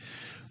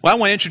Well, I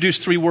want to introduce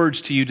 3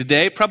 words to you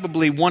today,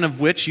 probably one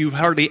of which you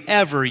hardly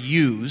ever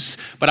use,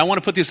 but I want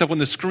to put these up on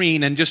the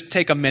screen and just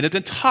take a minute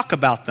and talk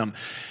about them.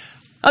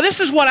 Now, this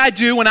is what I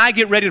do when I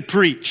get ready to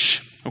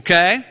preach,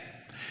 okay?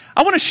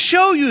 I want to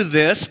show you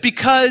this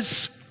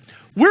because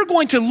we're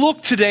going to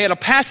look today at a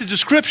passage of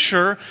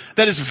Scripture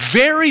that is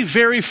very,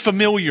 very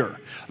familiar,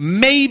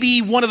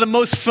 maybe one of the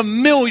most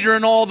familiar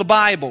in all the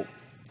Bible.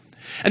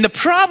 And the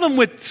problem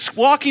with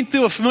walking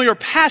through a familiar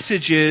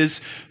passage is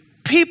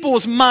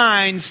people's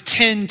minds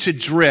tend to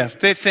drift.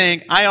 They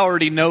think, I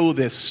already know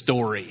this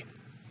story.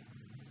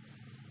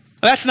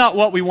 That's not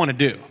what we want to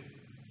do.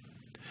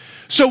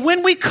 So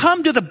when we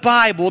come to the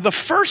Bible, the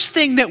first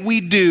thing that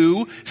we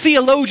do,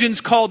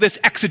 theologians call this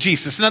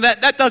exegesis. Now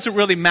that doesn't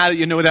really matter,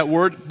 you know that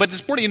word, but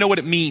it's important you know what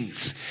it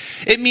means.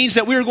 It means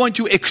that we are going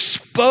to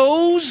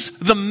expose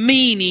the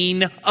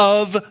meaning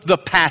of the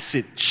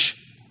passage.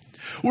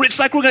 It's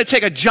like we're going to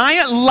take a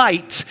giant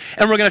light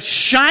and we're going to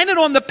shine it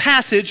on the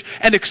passage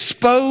and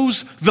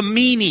expose the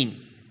meaning.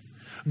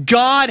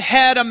 God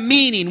had a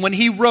meaning when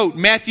He wrote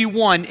Matthew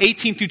 1,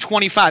 18 through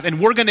 25, and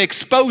we're going to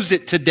expose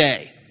it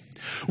today.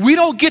 We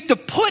don't get to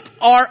put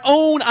our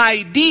own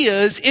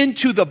ideas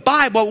into the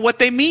Bible, what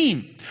they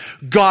mean.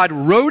 God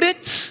wrote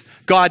it.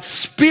 God's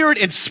Spirit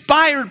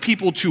inspired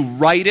people to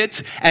write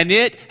it, and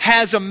it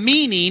has a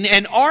meaning,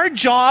 and our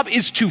job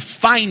is to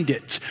find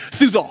it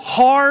through the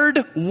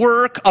hard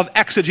work of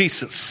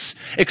exegesis,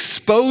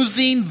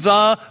 exposing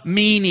the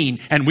meaning,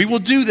 and we will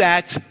do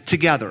that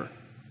together.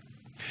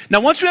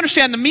 Now, once we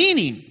understand the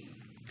meaning,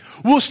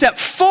 we'll step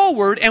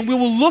forward and we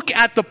will look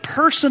at the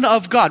person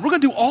of God. We're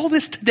going to do all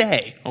this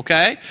today,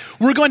 okay?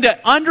 We're going to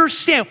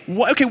understand,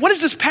 what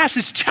is this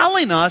passage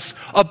telling us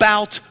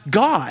about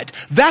God?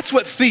 That's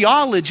what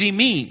theology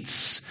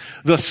means,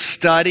 the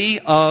study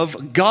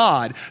of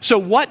God. So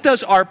what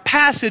does our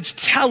passage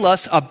tell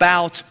us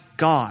about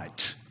God?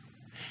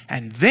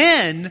 And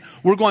then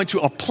we're going to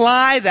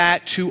apply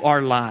that to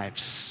our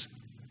lives.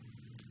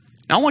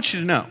 Now, I want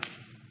you to know,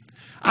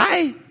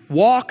 I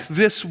walk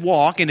this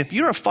walk, and if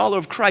you're a follower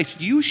of Christ,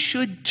 you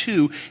should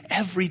too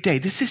every day.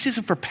 This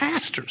isn't for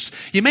pastors.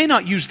 You may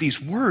not use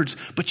these words,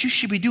 but you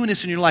should be doing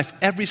this in your life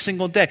every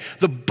single day.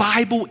 The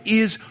Bible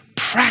is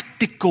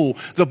practical.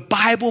 The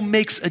Bible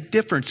makes a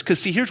difference. Because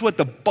see, here's what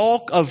the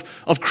bulk of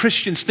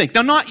Christians think.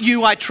 Now, not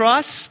you, I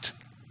trust,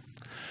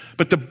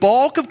 but the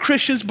bulk of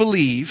Christians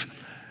believe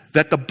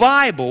that the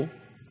Bible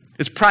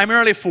is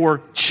primarily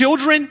for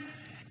children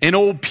and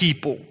old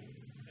people.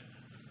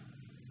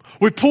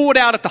 We pull it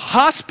out at the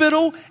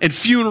hospital and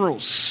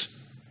funerals.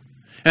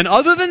 And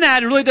other than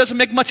that, it really doesn't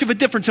make much of a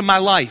difference in my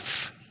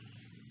life.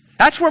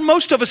 That's where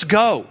most of us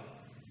go.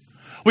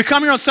 We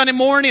come here on Sunday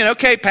morning and,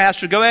 okay,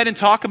 Pastor, go ahead and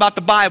talk about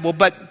the Bible.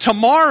 But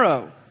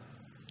tomorrow,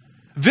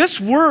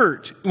 this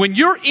word, when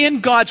you're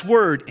in God's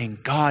word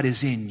and God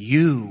is in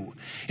you,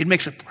 it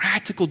makes a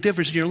practical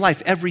difference in your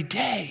life every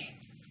day.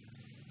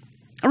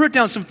 I wrote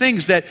down some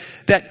things that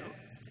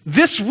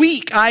this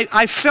week,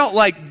 I felt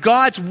like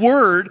God's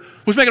word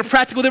was making a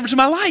practical difference in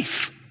my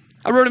life.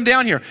 I wrote them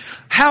down here.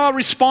 How I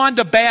respond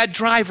to bad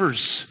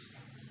drivers.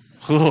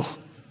 Oh.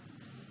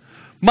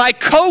 My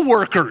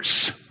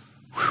coworkers.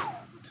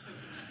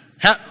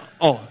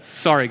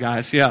 Sorry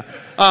guys, yeah.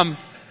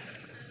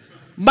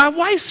 My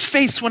wife's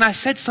face when I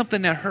said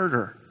something that hurt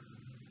her.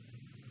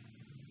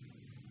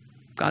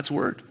 God's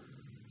word.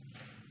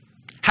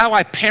 How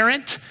I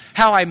parent,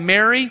 how I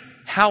marry,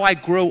 how I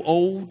grow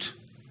old.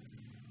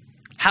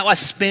 How I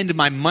spend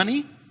my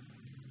money,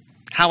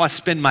 how I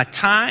spend my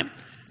time,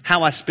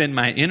 how I spend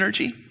my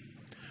energy,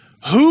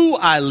 who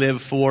I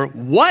live for,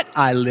 what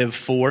I live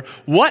for,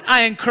 what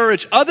I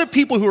encourage other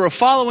people who are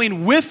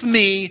following with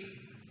me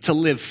to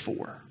live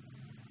for.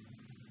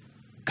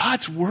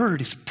 God's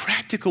word is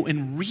practical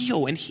and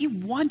real, and He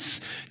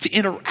wants to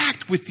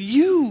interact with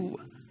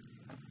you.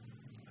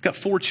 I've got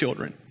 4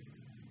 children,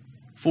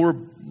 4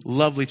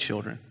 lovely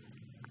children.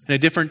 And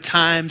at different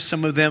times,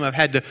 some of them have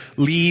had to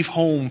leave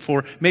home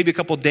for maybe a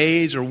couple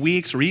days or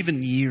weeks or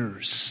even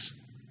years.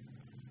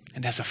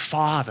 And as a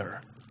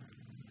father,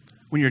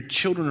 when your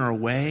children are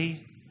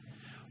away,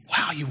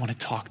 wow, you want to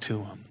talk to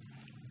them.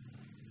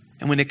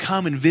 And when they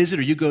come and visit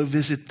or you go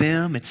visit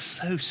them, it's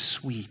so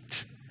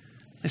sweet.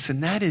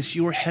 Listen, that is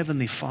your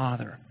heavenly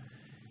Father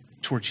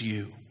towards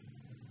you.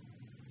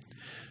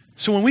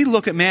 So when we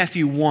look at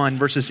Matthew 1,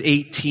 verses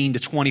 18 to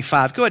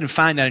 25, go ahead and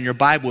find that in your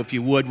Bible if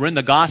you would. We're in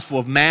the Gospel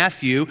of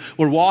Matthew.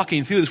 We're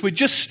walking through this. We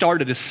just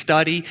started a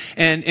study,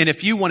 and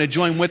if you want to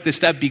join with us,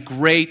 that'd be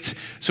great.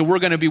 So we're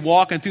going to be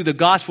walking through the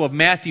Gospel of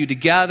Matthew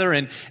together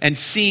and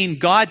seeing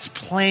God's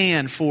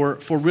plan for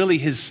really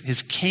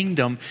His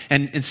kingdom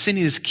and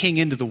sending His King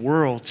into the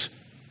world.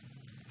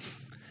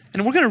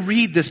 And we're going to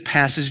read this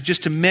passage in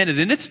just a minute,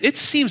 and it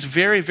seems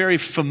very, very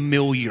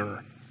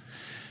familiar.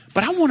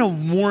 But I want to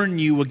warn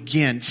you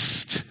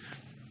against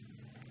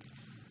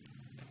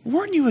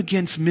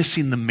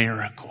missing the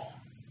miracle.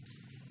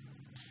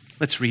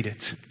 Let's read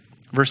it.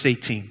 Verse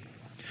 18.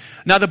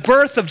 Now the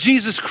birth of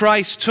Jesus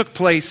Christ took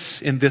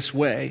place in this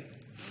way.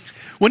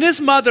 When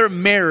His mother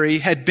Mary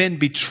had been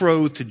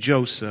betrothed to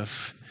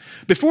Joseph,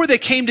 Before they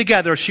came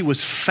together, she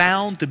was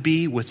found to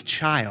be with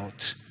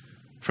child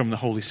from the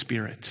Holy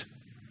Spirit.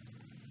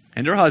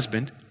 And her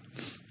husband,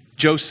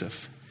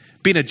 Joseph,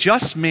 being a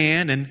just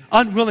man and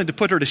unwilling to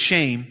put her to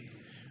shame,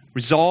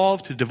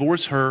 resolved to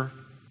divorce her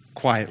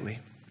quietly.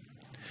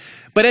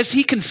 But as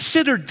he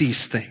considered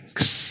these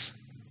things,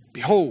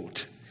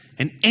 behold,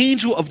 an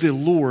angel of the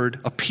Lord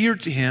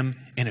appeared to him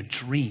in a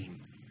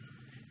dream.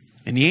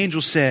 And the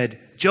angel said,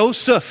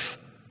 Joseph,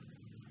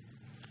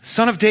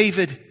 son of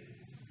David,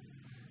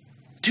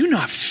 do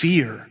not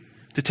fear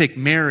to take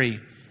Mary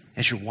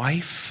as your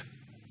wife.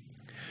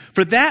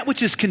 For that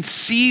which is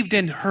conceived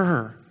in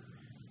her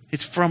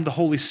is from the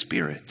Holy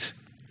Spirit.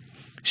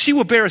 She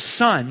will bear a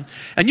son,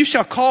 and you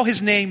shall call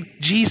his name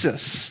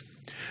Jesus,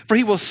 for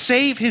he will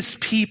save his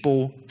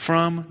people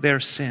from their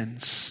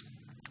sins.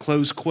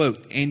 Close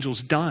quote.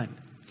 Angel's done.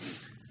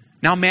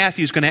 Now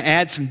Matthew's going to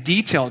add some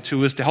detail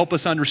to us to help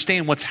us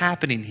understand what's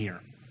happening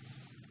here.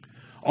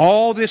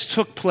 All this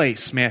took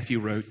place, Matthew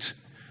wrote,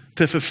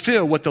 to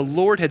fulfill what the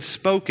Lord had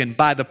spoken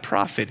by the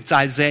prophet. It's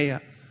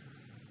Isaiah.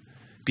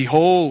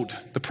 Behold,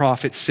 the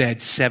prophet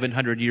said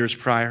 700 years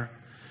prior,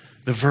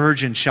 the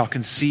virgin shall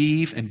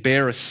conceive and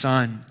bear a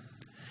son,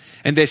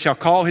 and they shall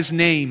call his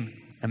name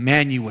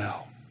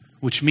Emmanuel,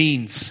 which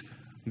means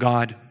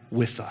God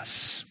with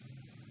us.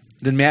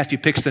 Then Matthew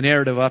picks the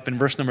narrative up in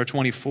verse number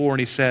 24, and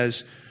he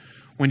says,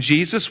 when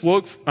Joseph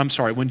woke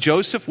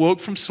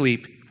from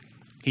sleep,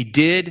 he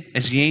did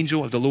as the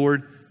angel of the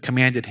Lord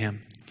commanded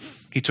him.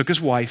 He took his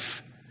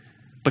wife,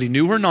 but he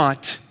knew her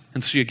not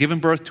until she had given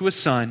birth to a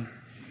son,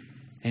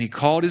 and he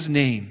called his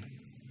name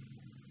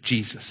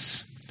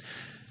Jesus.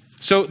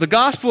 So the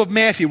Gospel of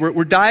Matthew,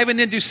 we're diving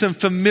into some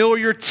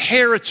familiar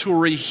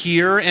territory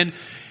here, and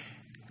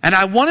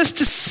I want us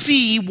to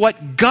see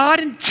what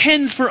God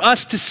intends for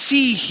us to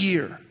see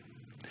here.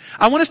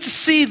 I want us to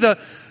see the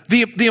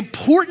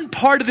important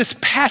part of this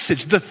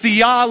passage, the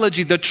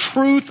theology, the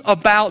truth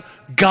about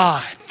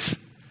God.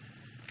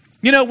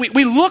 You know,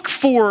 we look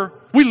for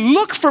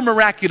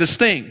miraculous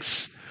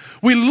things.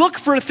 We look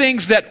for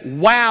things that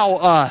wow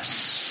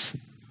us.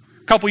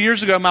 A couple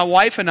years ago, my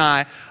wife and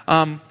I,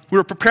 we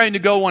were preparing to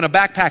go on a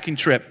backpacking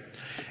trip.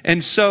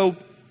 And so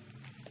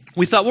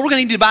we thought, well, we're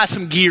going to need to buy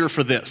some gear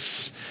for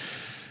this.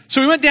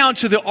 So we went down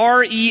to the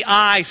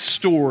REI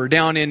store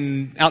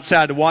down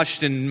outside the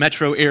Washington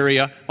metro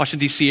area, Washington,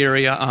 D.C.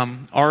 area,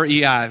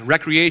 REI,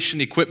 Recreation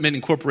Equipment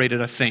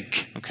Incorporated, I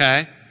think,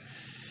 okay?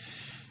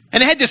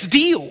 And they had this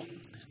deal,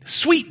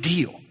 sweet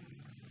deal.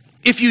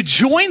 If you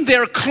join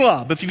their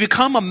club, if you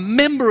become a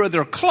member of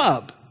their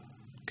club,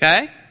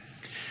 okay,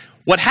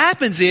 what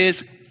happens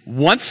is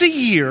once a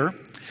year,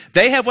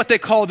 they have what they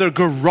call their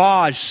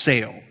garage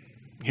sale.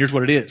 Here's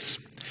what it is.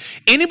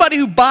 Anybody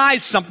who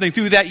buys something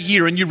through that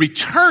year and you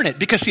return it,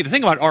 because see, the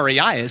thing about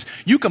REI is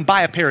you can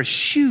buy a pair of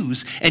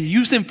shoes and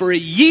use them for a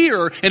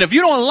year, and if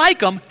you don't like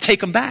them,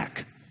 take them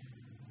back.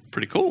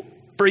 Pretty cool.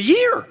 For a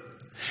year.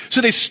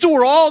 So they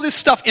store all this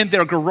stuff in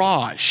their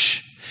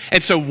garage.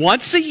 And so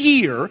once a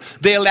year,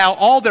 they allow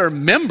all their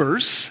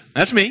members,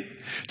 that's me,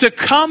 to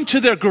come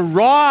to their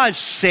garage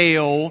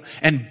sale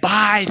and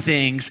buy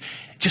things,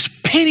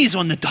 just pennies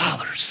on the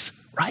dollars,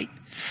 right?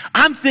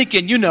 I'm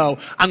thinking, I'm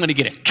going to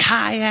get a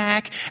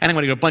kayak, and I'm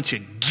going to get a bunch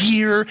of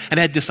gear, and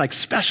I had this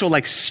special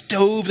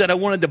stove that I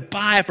wanted to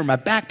buy for my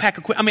backpack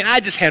equipment. I mean,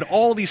 I just had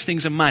all these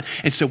things in mind.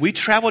 And so we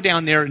traveled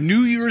down there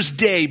New Year's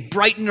Day,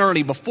 bright and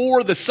early,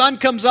 before the sun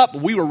comes up.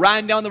 We were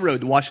riding down the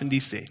road to Washington,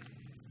 D.C.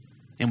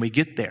 And we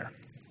get there,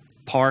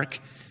 park.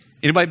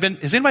 Has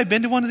anybody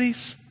been to one of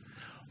these?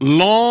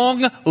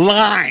 Long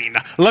line.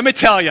 Let me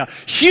tell you,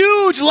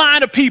 huge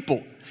line of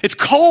people. It's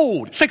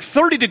cold. It's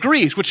 30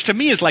 degrees, which to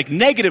me is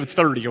negative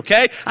 30,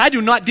 okay? I do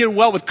not deal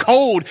well with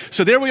cold.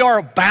 So there we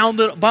are,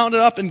 bounded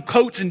up in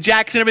coats and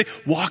jackets and everything,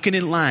 walking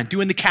in line,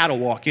 doing the cattle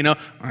walk,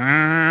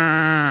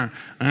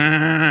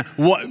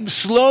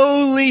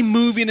 slowly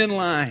moving in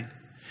line.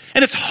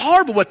 And it's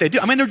horrible what they do.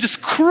 I mean, they're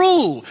just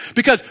cruel,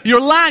 because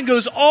your line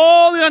goes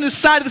all the way on the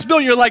side of this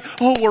building. You're like,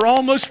 oh, we're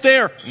almost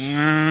there.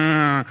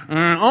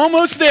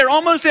 Almost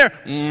there.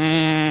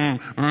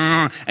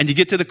 And you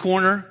get to the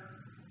corner.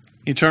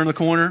 You turn the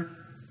corner,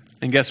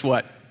 and guess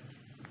what?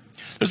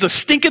 There's a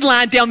stinking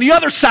line down the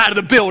other side of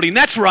the building.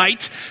 That's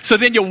right. So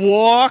then you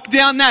walk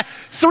down that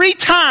 3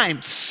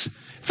 times.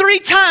 3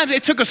 times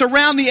it took us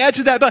around the edge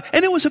of that building.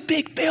 And it was a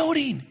big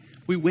building.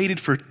 We waited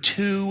for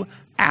 2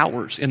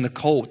 hours in the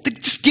cold to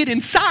just get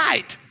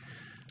inside.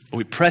 But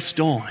we pressed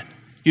on.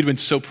 You'd have been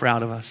so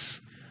proud of us.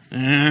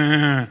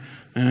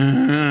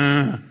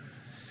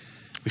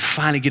 We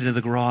finally get into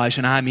the garage,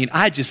 and I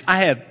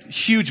have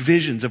huge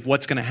visions of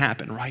what's going to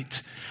happen,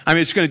 right? I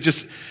mean, it's going to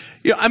just,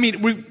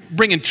 we're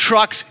bringing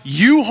trucks,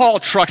 U-Haul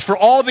trucks for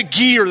all the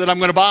gear that I'm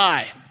going to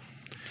buy.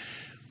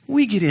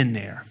 We get in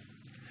there.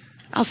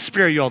 I'll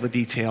spare you all the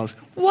details.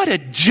 What a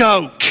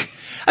joke.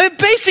 I mean,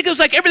 basically, it was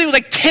like everything was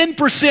like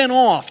 10%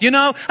 off, you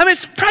know? I mean,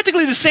 it's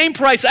practically the same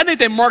price. I think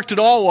they marked it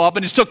all up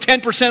and just took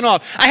 10%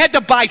 off. I had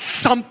to buy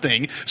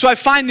something, so I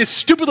find this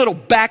stupid little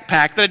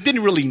backpack that I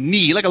didn't really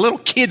need, like a little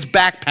kid's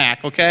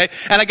backpack, okay?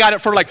 And I got it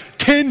for like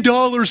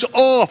 $10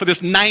 off of this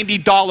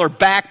 $90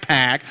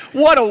 backpack.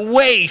 What a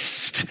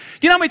waste.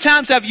 You know how many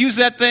times I've used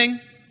that thing?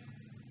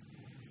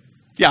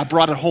 Yeah, I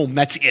brought it home.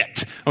 That's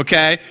it,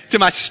 okay? To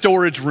my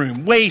storage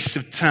room. Waste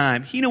of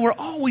time. You know, we're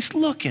always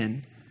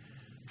looking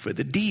for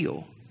the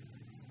deal,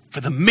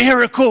 for the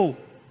miracle,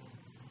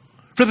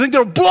 for the thing that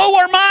will blow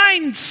our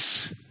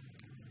minds.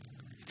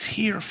 It's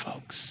here,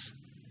 folks.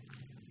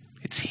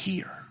 It's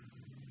here.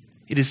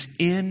 It is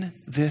in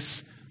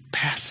this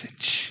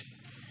passage.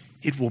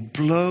 It will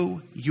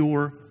blow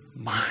your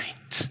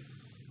mind.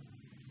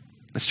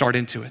 Let's start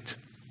into it.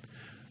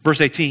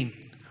 Verse 18.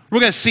 We're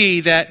going to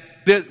see that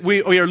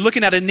we are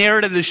looking at a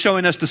narrative that is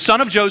showing us the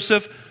son of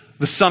Joseph,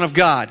 the son of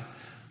God.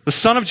 The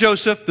son of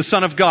Joseph, the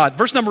son of God.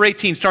 Verse number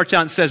 18 starts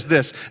out and says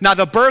this. Now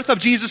the birth of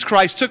Jesus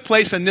Christ took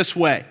place in this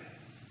way.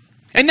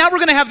 And now we're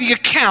going to have the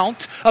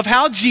account of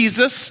how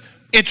Jesus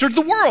entered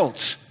the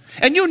world.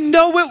 And you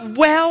know it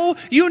well.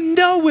 You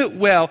know it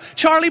well.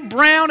 Charlie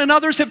Brown and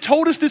others have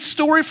told us this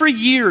story for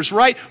years,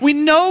 right? We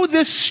know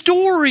this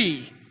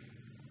story.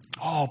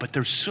 Oh, but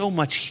there's so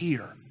much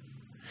here.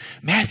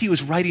 Matthew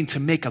is writing to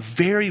make a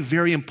very,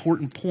 very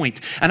important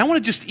point. And I want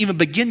to just even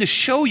begin to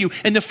show you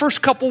in the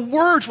first couple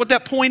words what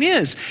that point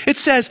is. It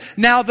says,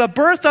 now the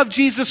birth of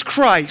Jesus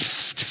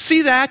Christ.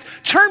 See that?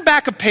 Turn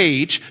back a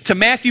page to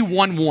Matthew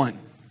 1:1.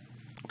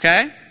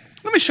 Okay?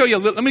 Let me show you,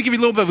 let me give you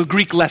a little bit of a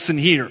Greek lesson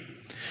here.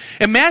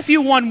 In Matthew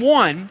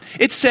 1:1,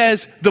 it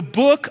says, the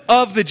book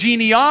of the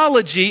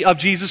genealogy of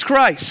Jesus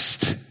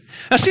Christ.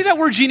 Now see that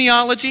word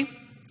genealogy?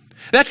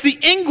 That's the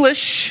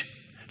English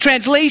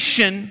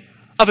translation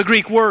of a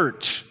Greek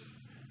word.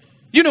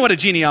 You know what a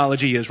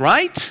genealogy is,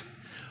 right?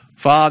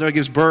 Father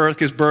gives birth,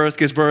 gives birth,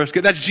 gives birth.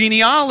 That's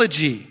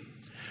genealogy.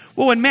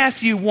 Well, in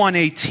Matthew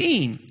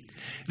 1:18,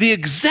 the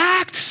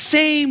exact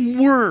same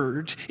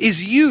word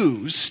is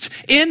used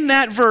in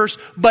that verse,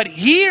 but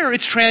here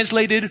it's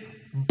translated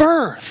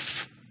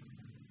birth.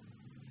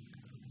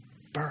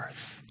 Birth.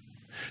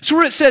 So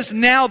where it says,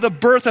 now the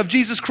birth of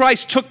Jesus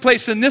Christ took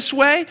place in this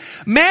way,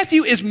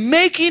 Matthew is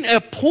making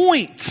a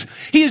point.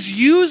 He is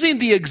using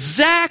the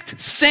exact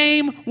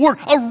same word,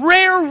 a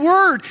rare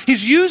word.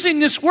 He's using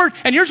this word,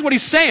 and here's what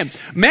he's saying.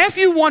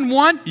 Matthew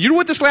 1:1, you know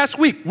what this last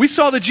week? We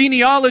saw the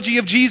genealogy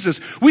of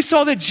Jesus. We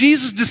saw that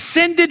Jesus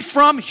descended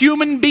from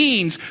human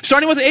beings,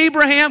 starting with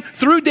Abraham,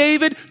 through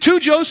David, to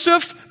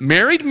Joseph,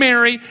 married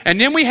Mary, and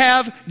then we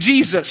have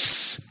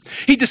Jesus.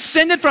 He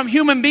descended from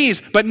human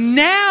beings. But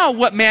now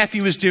what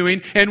Matthew is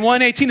doing in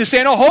 1:18 is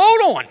saying, oh,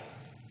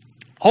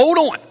 hold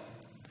on.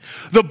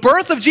 The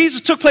birth of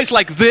Jesus took place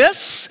like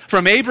this,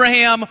 from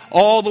Abraham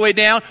all the way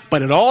down,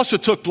 but it also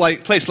took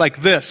place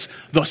like this,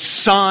 the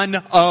Son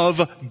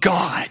of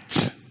God.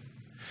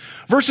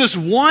 Verses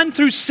 1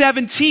 through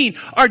 17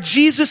 are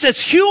Jesus as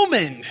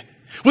human,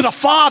 with a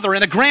father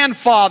and a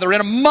grandfather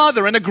and a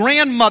mother and a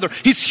grandmother.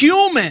 He's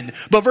human.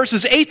 But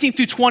verses 18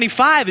 through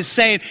 25 is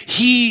saying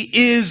he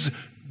is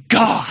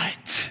God.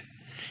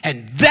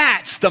 And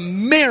that's the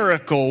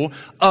miracle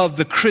of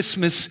the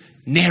Christmas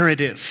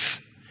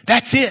narrative.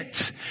 That's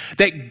it.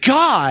 That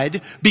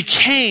God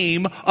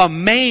became a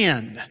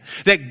man.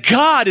 That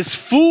God is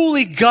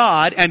fully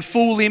God and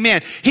fully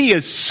man. He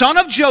is son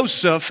of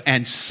Joseph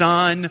and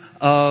son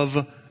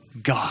of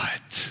God.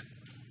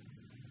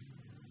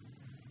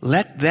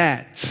 Let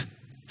that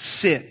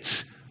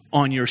sit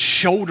on your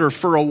shoulder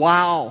for a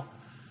while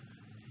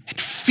and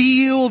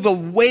feel the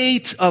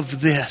weight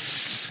of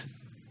this.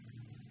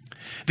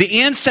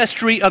 The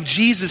ancestry of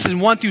Jesus in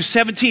 1 through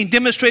 17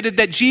 demonstrated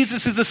that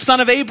Jesus is the son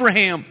of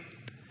Abraham.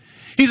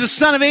 He's the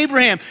son of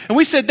Abraham. And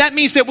we said that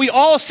means that we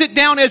all sit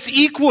down as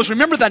equals.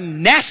 Remember the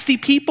nasty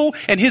people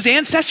and his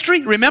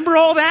ancestry? Remember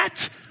all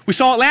that? We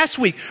saw it last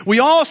week. We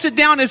all sit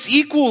down as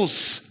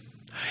equals.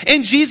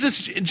 In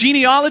Jesus'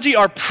 genealogy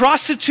are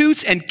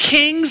prostitutes and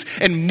kings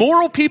and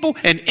moral people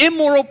and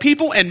immoral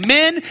people and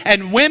men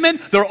and women.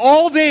 They're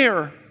all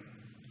there.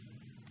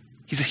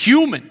 He's a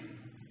human.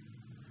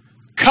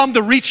 Come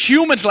to reach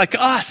humans like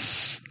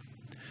us.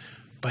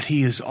 But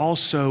he is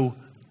also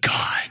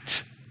God.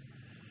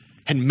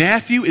 And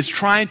Matthew is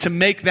trying to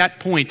make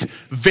that point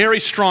very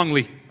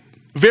strongly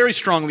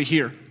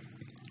here,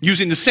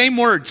 using the same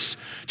words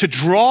to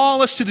draw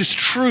us to this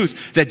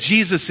truth that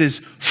Jesus is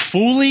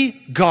fully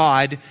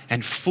God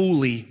and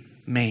fully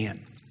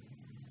man.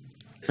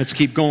 Let's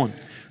keep going.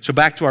 So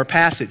back to our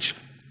passage.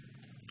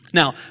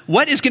 Now,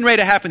 what is getting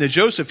ready to happen to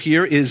Joseph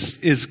here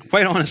is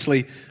quite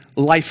honestly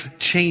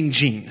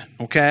life-changing,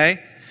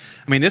 okay?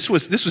 I mean, this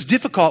was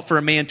difficult for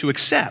a man to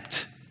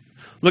accept.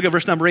 Look at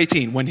verse number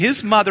 18. When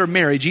his mother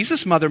Mary,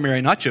 Jesus' mother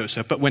Mary, not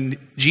Joseph, but when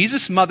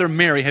Jesus' mother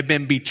Mary had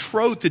been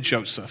betrothed to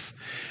Joseph,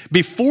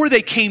 before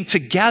they came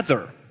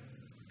together,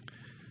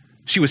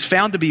 she was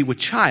found to be with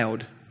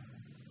child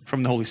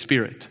from the Holy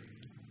Spirit.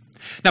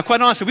 Now,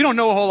 quite honestly, we don't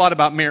know a whole lot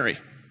about Mary.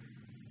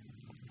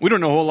 We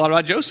don't know a whole lot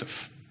about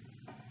Joseph.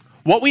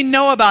 What we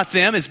know about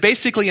them is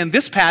basically in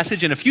this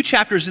passage and a few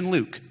chapters in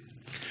Luke.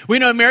 We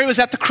know Mary was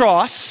at the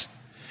cross,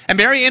 and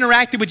Mary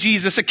interacted with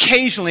Jesus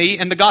occasionally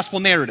in the gospel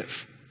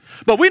narrative.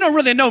 But we don't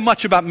really know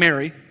much about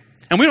Mary,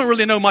 and we don't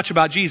really know much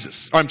about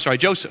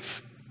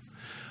Joseph.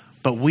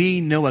 But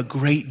we know a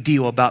great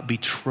deal about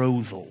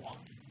betrothal.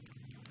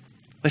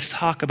 Let's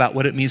talk about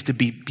what it means to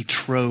be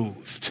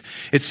betrothed.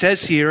 It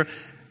says here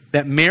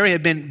that Mary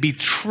had been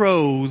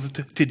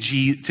betrothed to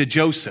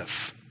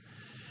Joseph.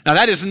 Now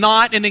that is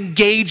not an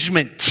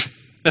engagement.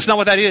 That's not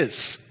what that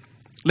is.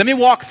 Let me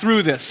walk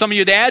through this. Some of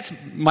you dads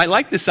might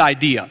like this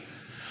idea.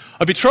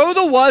 A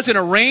betrothal was an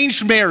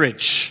arranged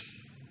marriage.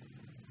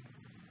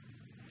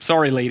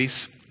 Sorry,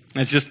 ladies.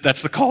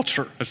 That's the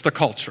culture. That's the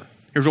culture.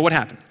 Here's what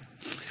happened.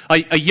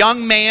 A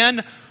young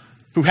man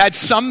who had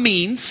some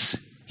means,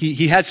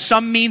 he has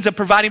some means of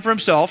providing for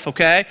himself,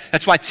 okay?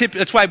 That's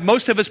why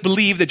most of us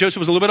believe that Joseph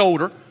was a little bit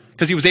older,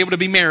 because he was able to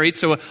be married.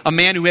 So a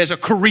man who has a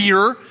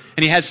career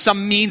and he has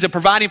some means of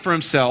providing for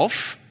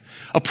himself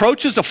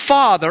approaches a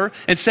father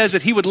and says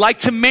that he would like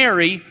to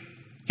marry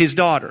his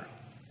daughter.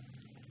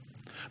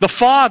 The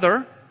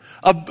father,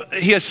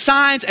 he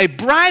assigns a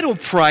bridal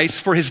price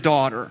for his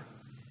daughter.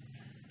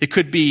 It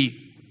could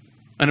be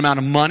an amount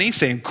of money,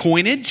 say in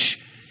coinage.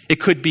 It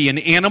could be in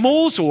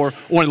animals or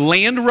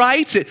land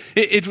rights.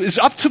 It was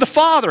up to the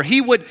father. He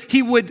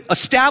would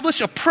establish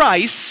a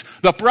price,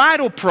 the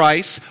bridal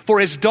price for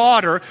his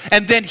daughter,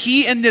 and then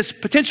he and this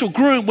potential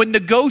groom would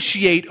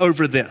negotiate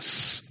over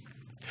this.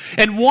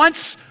 And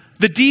once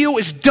the deal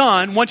is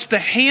done, once the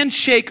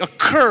handshake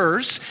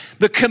occurs,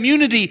 the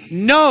community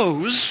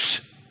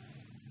knows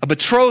a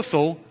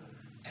betrothal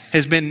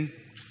has been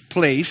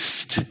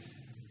placed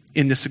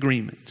in this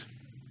agreement.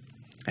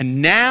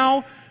 And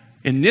now,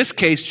 in this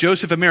case,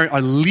 Joseph and Mary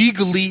are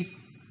legally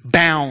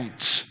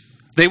bound.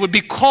 They would be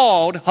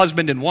called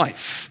husband and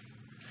wife.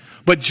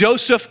 But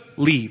Joseph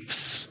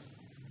leaves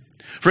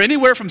for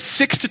anywhere from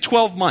 6 to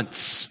 12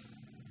 months.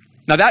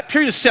 Now, that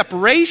period of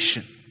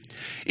separation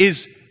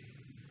is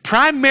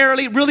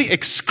primarily, really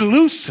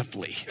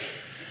exclusively,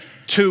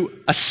 to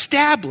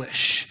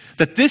establish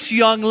that this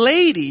young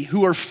lady,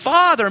 who her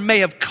father may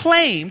have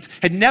claimed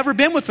had never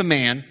been with a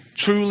man,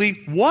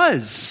 truly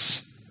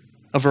was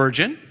a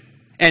virgin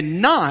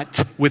and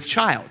not with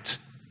child.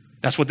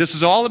 That's what this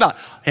is all about.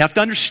 You have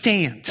to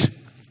understand,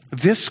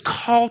 this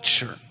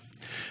culture,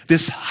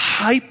 this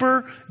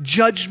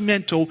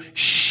hyper-judgmental,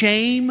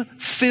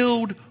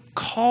 shame-filled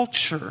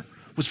culture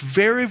was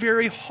very,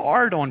 very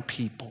hard on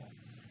people.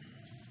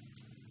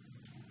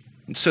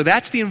 And so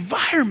that's the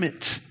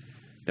environment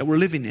that we're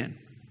living in.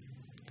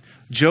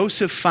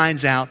 Joseph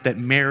finds out that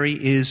Mary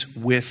is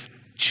with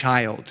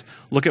child.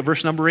 Look at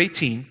verse number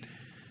 18.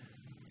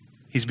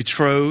 He's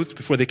betrothed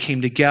before they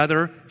came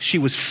together. She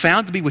was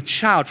found to be with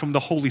child from the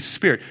Holy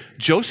Spirit.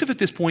 Joseph at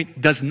this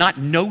point does not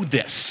know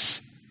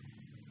this.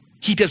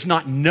 He does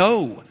not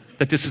know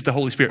that this is the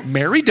Holy Spirit.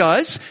 Mary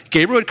does.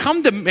 Gabriel had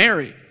come to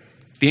Mary,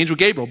 the angel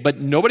Gabriel, but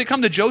nobody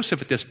come to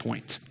Joseph at this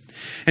point.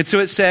 And so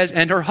it says,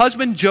 and her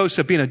husband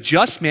Joseph, being a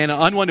just man and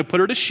unwilling to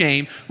put her to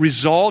shame,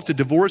 resolved to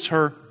divorce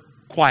her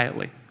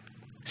quietly.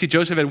 See,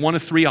 Joseph had one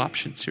of three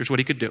options. Here's what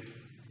he could do.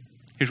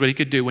 Here's what he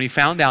could do. When he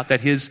found out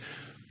that his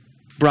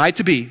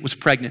bride-to-be was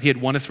pregnant, he had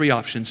one of three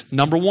options.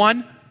 Number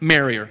one,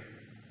 marry her.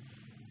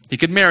 He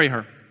could marry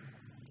her.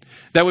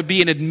 That would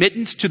be an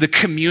admittance to the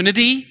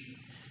community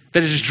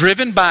that is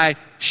driven by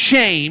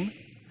shame,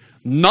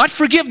 not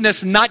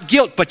forgiveness, not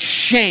guilt, but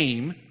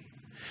shame.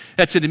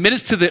 That's an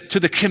admittance to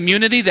the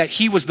community that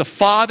he was the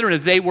father and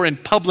that they were in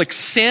public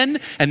sin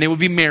and they would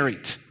be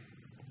married.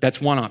 That's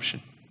one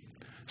option.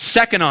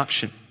 Second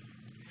option,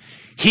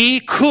 he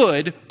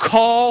could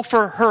call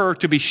for her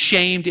to be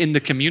shamed in the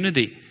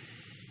community.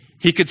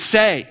 He could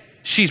say,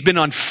 she's been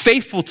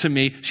unfaithful to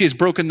me. She has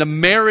broken the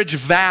marriage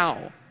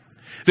vow.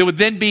 There would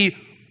then be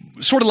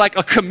sort of like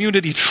a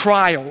community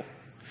trial.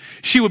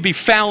 She would be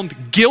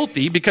found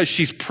guilty because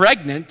she's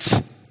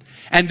pregnant,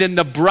 and then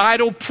the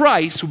bridal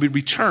price would be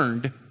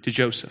returned to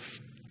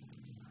Joseph.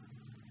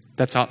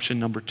 That's option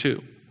number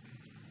two.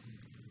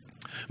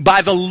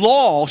 By the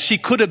law, she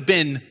could have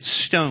been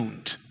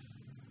stoned.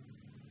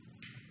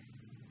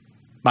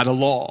 By the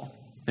law,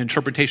 the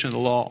interpretation of the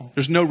law.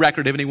 There's no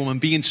record of any woman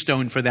being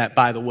stoned for that,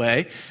 by the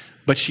way,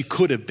 but she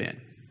could have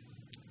been.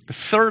 The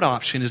third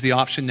option is the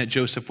option that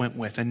Joseph went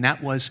with, and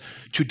that was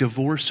to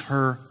divorce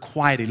her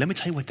quietly. Let me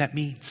tell you what that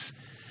means.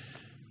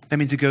 That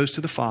means he goes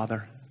to the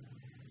father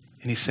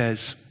and he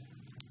says,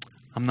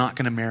 I'm not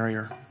going to marry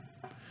her,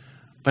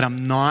 but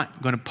I'm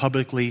not going to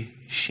publicly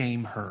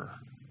shame her.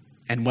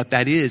 And what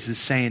that is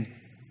saying,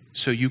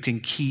 so you can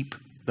keep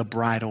the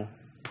bridal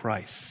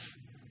price.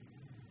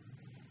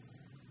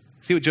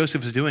 See what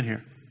Joseph is doing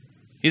here?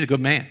 He's a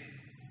good man.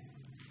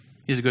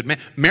 He's a good man.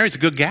 Mary's a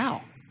good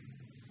gal.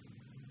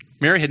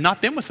 Mary had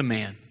not been with a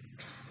man.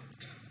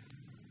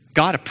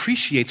 God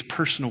appreciates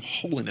personal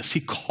holiness. He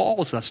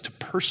calls us to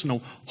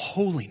personal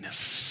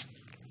holiness.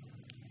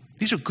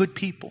 These are good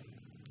people.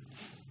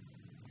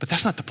 But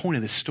that's not the point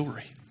of this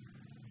story.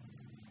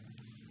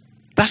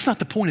 That's not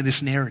the point of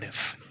this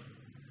narrative.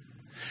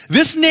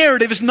 This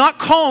narrative is not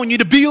calling you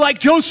to be like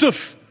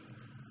Joseph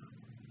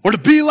or to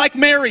be like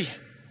Mary.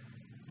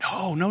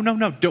 No.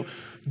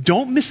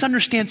 Don't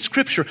misunderstand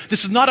Scripture.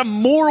 This is not a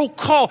moral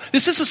call.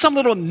 This isn't some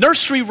little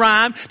nursery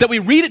rhyme that we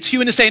read it to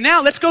you and to say,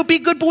 now let's go be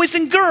good boys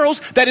and girls.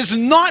 That is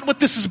not what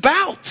this is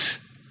about.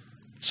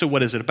 So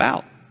what is it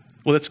about?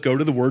 Well, let's go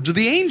to the words of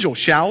the angel,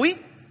 shall we?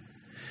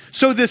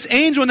 So this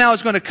angel now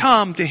is going to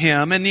come to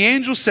him, and the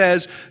angel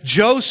says,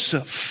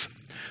 Joseph,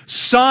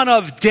 son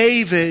of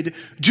David,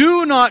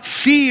 do not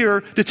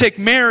fear to take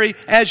Mary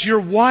as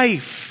your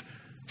wife,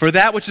 for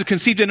that which is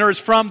conceived in her is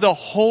from the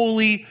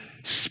Holy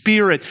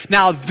Spirit.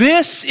 Now,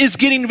 this is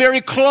getting very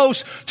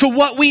close to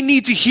what we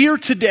need to hear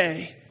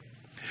today.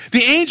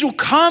 The angel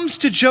comes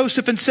to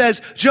Joseph and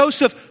says,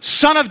 Joseph,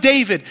 son of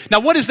David. Now,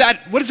 what is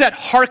that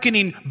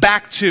hearkening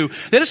back to?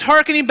 That is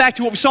hearkening back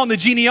to what we saw in the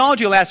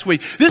genealogy last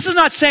week. This is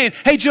not saying,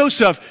 hey,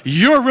 Joseph,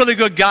 you're a really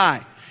good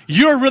guy.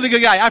 You're a really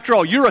good guy. After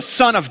all, you're a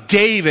son of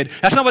David.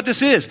 That's not what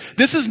this is.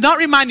 This is not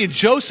reminding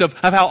Joseph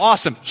of how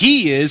awesome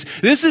he is.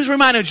 This is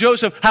reminding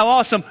Joseph how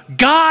awesome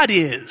God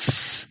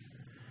is.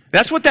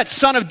 That's what that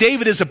son of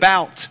David is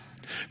about.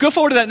 Go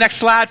forward to that next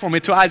slide for me,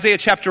 to Isaiah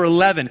chapter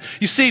 11.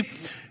 You see,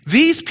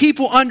 these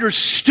people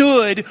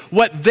understood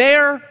what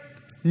their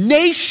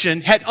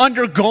nation had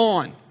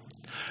undergone.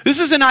 This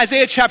is in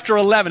Isaiah chapter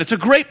 11. It's a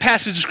great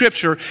passage of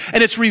Scripture,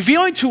 and it's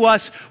revealing to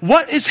us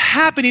what is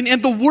happening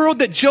in the world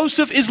that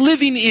Joseph is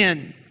living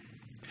in.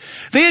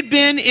 They had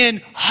been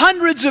in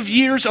hundreds of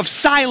years of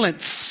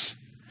silence.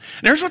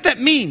 And here's what that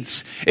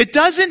means. It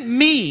doesn't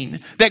mean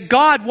that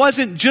God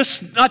wasn't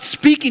just not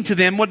speaking to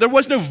them, there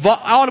was no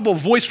audible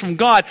voice from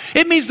God.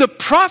 It means the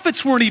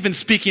prophets weren't even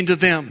speaking to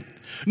them.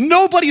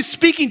 Nobody is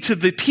speaking to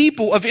the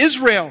people of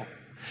Israel.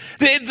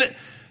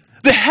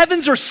 The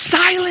heavens are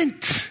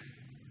silent.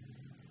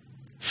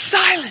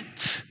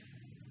 Silent.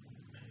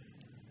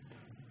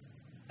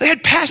 They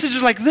had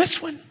passages like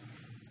this one.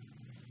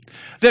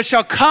 There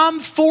shall come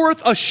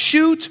forth a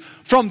shoot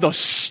from the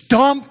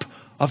stump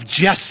of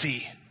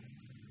Jesse.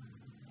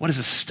 What is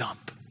a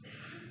stump?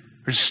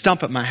 There's a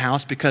stump at my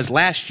house because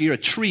last year a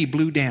tree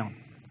blew down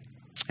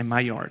in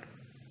my yard.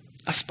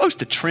 I was supposed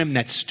to trim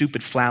that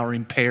stupid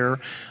flowering pear.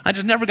 I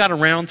just never got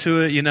around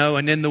to it,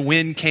 and then the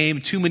wind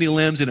came, too many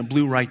limbs, and it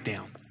blew right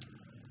down.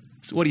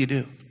 So what do you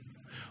do?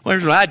 Well,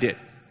 here's what I did.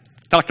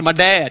 Talked to my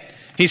dad.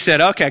 He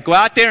said, okay, go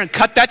out there and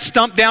cut that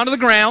stump down to the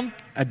ground.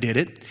 I did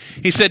it.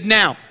 He said,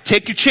 now,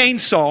 take your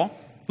chainsaw.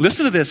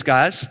 Listen to this,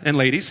 guys and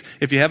ladies.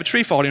 If you have a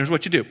tree falling, here's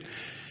what you do.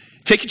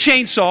 Take your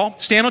chainsaw,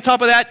 stand on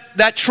top of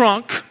that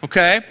trunk,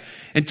 okay,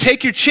 and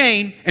take your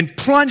chain and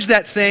plunge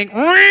that thing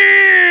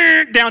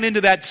down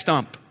into that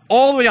stump,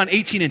 all the way down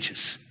 18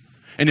 inches.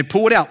 And then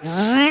pull it out.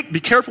 Be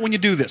careful when you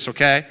do this,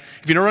 okay?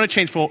 If you don't run a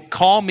chainsaw,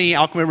 call me.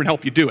 I'll come over and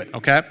help you do it,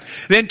 okay?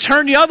 Then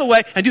turn the other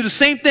way and do the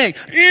same thing.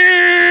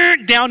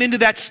 Down into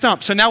that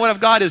stump. So now what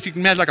I've got is, you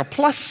can imagine like a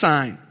plus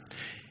sign.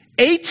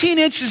 18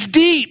 inches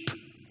deep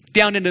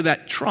down into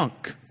that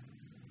trunk.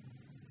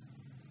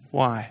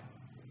 Why?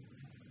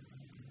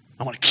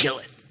 I want to kill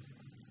it.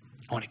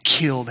 I want to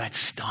kill that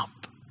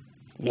stump.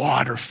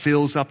 Water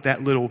fills up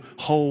that little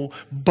hole.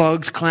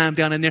 Bugs climb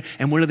down in there.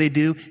 And what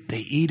do? They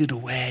eat it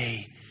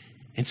away.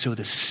 And so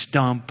the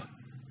stump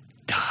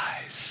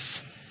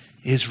dies.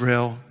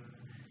 Israel,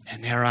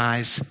 in their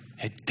eyes,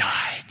 had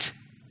died.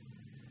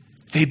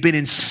 They'd been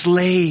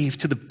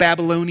enslaved to the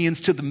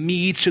Babylonians, to the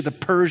Medes, to the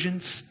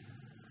Persians,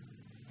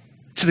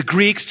 to the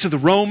Greeks, to the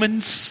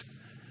Romans.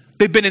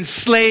 They'd been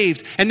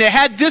enslaved. And they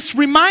had this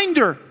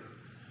reminder.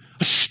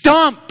 A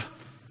stump.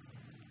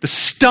 The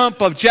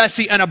stump of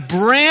Jesse, and a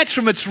branch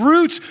from its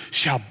roots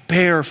shall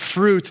bear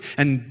fruit.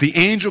 And the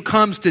angel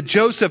comes to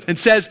Joseph and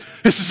says,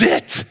 this is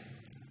it.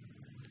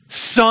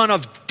 Son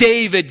of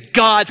David,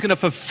 God's going to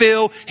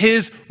fulfill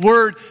his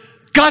word.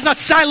 God's not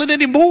silent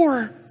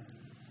anymore.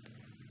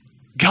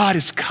 God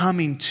is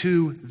coming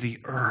to the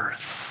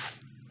earth.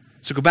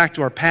 So go back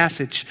to our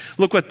passage.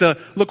 Look what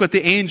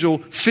the angel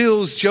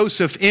fills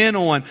Joseph in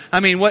on. I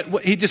mean,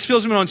 what he just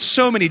fills him in on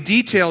so many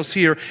details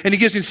here, and he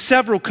gives him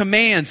several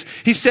commands.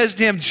 He says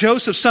to him,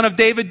 Joseph, son of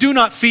David, do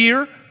not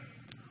fear.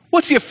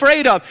 What's he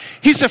afraid of?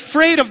 He's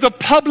afraid of the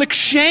public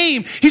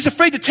shame. He's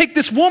afraid to take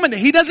this woman that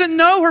he doesn't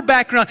know her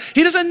background.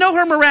 He doesn't know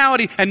her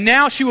morality, and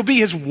now she will be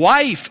his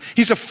wife.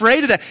 He's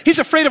afraid of that. He's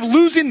afraid of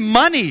losing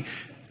money.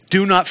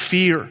 Do not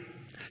fear.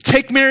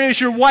 Take Mary as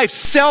your wife.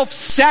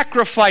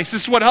 Self-sacrifice.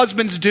 This is what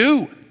husbands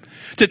do.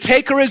 To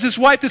take her as his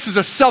wife, this is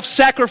a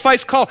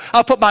self-sacrifice call.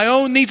 I'll put my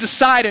own needs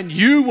aside and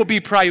you will be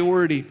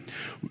priority.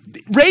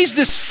 Raise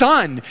this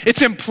son.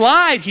 It's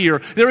implied here.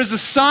 There is a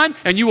son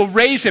and you will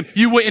raise him.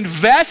 You will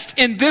invest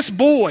in this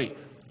boy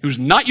who's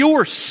not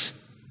yours.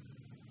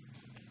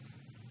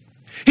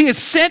 He is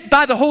sent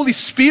by the Holy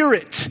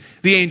Spirit,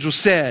 the angel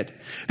said.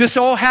 This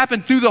all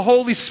happened through the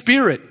Holy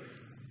Spirit.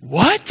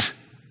 What?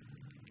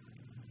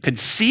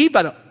 Conceived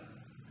by the...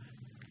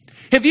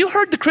 Have you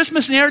heard the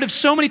Christmas narrative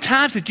so many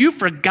times that you've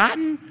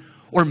forgotten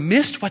or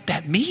missed what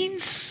that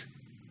means?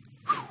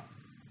 Whew.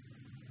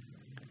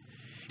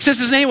 He says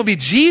his name will be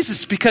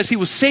Jesus because he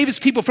will save his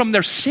people from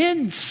their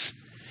sins.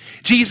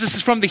 Jesus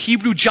is from the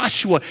Hebrew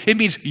Joshua. It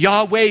means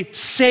Yahweh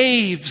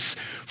saves.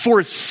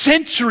 For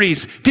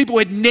centuries, people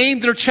had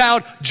named their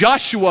child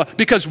Joshua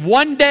because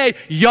one day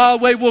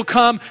Yahweh will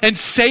come and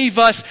save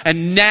us.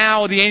 And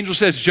now the angel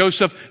says,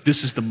 Joseph,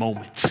 this is the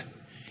moment.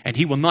 And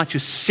he will not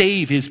just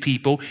save his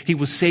people, he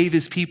will save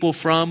his people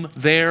from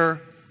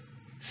their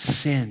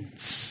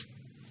sins.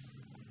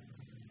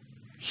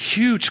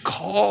 Huge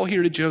call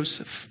here to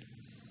Joseph.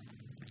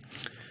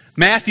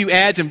 Matthew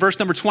adds in verse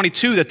number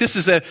 22 that this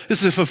is a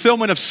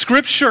fulfillment of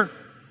Scripture.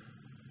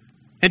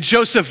 And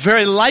Joseph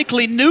very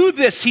likely knew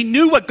this. He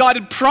knew what God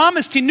had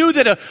promised. He knew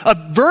that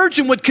a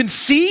virgin would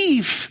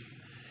conceive.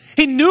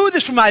 He knew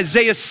this from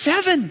Isaiah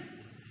 7.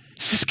 He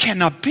says,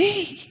 cannot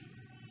be.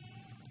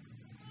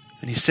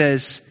 And he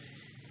says,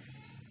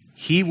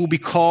 he will be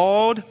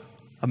called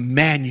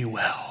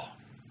Emmanuel.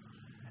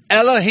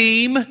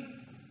 Elohim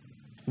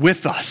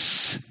with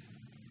us.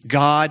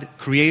 God,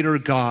 Creator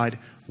God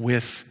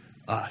with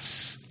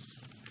us.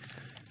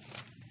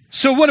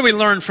 So what do we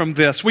learn from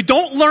this? We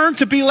don't learn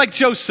to be like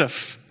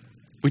Joseph.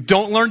 We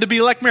don't learn to be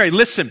like Mary.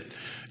 Listen,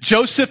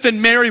 Joseph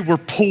and Mary were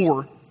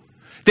poor.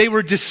 They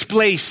were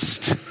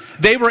displaced.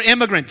 They were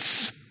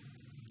immigrants.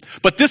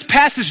 But this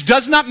passage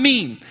does not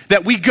mean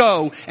that we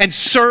go and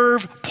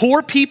serve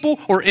poor people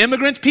or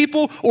immigrant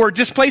people or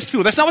displaced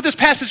people. That's not what this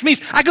passage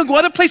means. I could go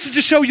other places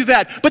to show you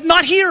that, but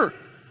not here.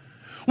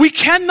 We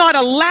cannot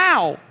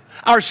allow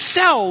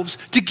ourselves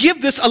to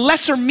give this a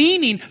lesser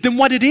meaning than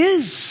what it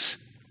is.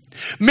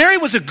 Mary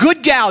was a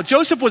good gal.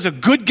 Joseph was a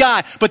good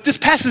guy. But this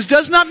passage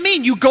does not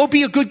mean you go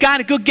be a good guy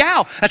and a good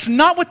gal. That's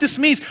not what this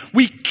means.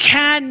 We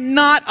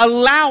cannot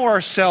allow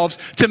ourselves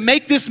to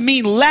make this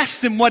mean less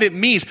than what it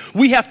means.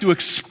 We have to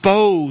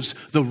expose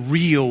the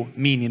real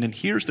meaning. And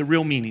here's the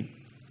real meaning.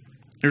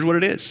 Here's what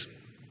it is.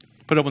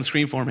 Put it up on the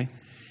screen for me.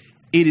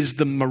 It is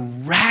the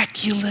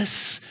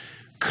miraculous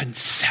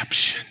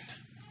conception.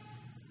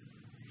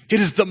 It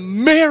is the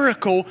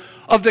miracle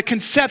of the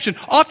conception,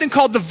 often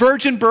called the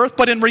virgin birth,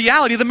 but in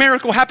reality, the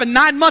miracle happened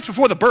 9 months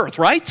before the birth,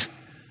 right?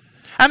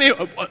 I mean,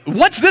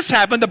 once this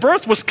happened, the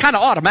birth was kind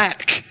of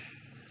automatic.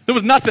 There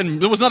was nothing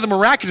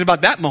miraculous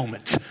about that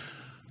moment.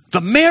 The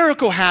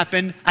miracle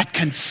happened at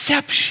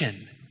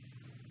conception.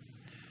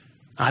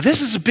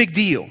 This is a big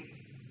deal.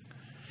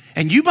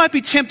 And you might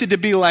be tempted to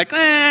be like,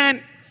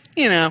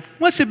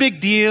 what's the big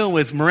deal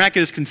with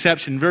miraculous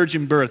conception,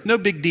 virgin birth? No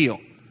big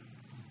deal.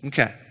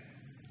 Okay.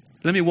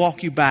 Let me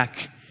walk you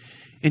back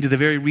into the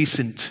very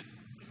recent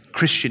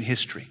Christian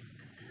history.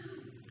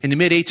 In the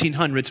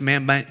mid-1800s, a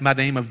man by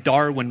the name of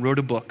Darwin wrote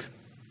a book,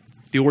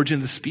 The Origin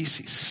of the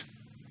Species.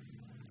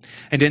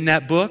 And in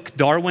that book,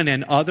 Darwin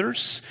and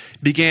others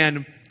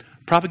began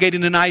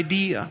propagating an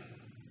idea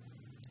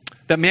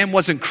that man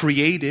wasn't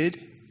created,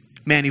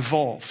 man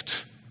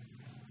evolved.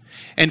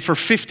 And for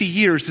 50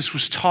 years, this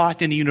was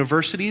taught in the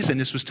universities, and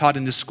this was taught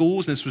in the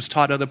schools, and this was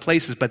taught other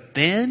places. But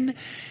then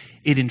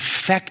it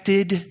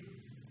infected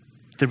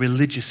the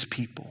religious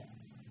people,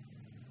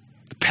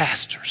 the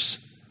pastors,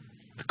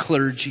 the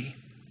clergy.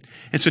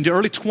 And so in the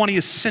early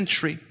 20th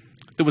century,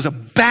 there was a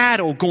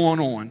battle going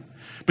on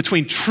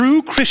between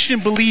true Christian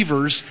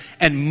believers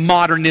and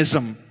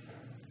modernism.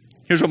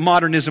 Here's what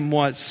modernism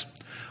was.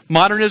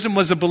 Modernism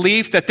was a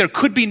belief that there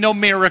could be no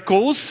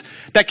miracles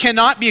that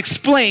cannot be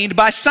explained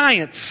by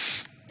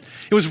science.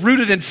 It was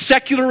rooted in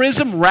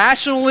secularism,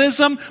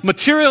 rationalism,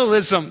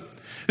 materialism.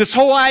 This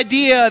whole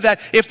idea that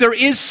if there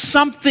is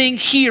something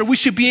here, we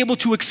should be able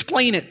to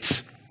explain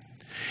it.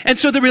 And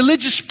so the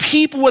religious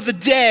people of the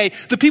day,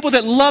 the people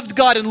that loved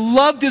God and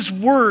loved His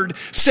Word,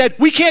 said,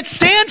 we can't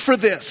stand for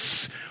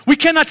this. We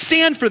cannot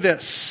stand for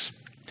this.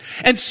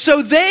 And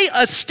so they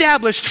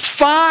established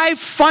 5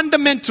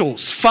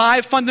 fundamentals.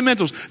 5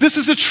 fundamentals. This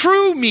is the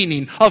true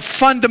meaning of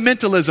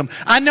fundamentalism.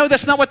 I know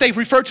that's not what they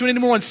refer to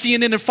anymore on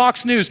CNN and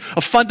Fox News. A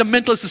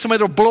fundamentalist is somebody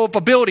that will blow up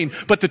a building.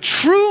 But the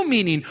true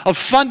meaning of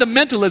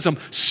fundamentalism,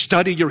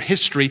 study your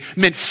history,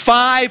 meant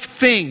 5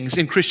 things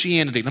in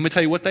Christianity. Let me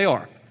tell you what they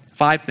are.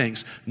 5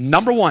 things.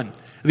 Number 1,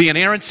 the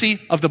inerrancy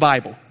of the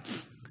Bible.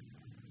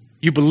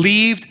 You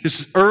believed,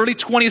 this is early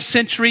 20th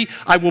century,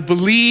 I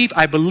believe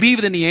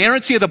in the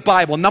inerrancy of the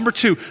Bible. Number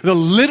 2, the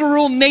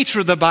literal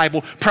nature of the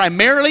Bible,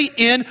 primarily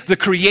in the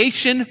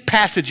creation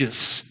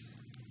passages.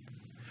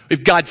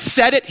 If God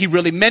said it, He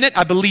really meant it,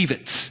 I believe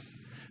it.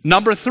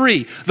 Number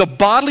 3, the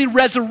bodily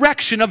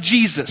resurrection of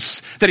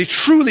Jesus, that He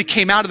truly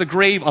came out of the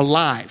grave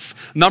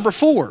alive. Number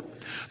 4,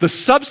 the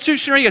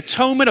substitutionary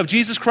atonement of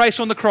Jesus Christ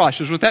on the cross.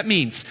 Here's what that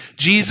means.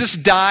 Jesus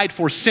died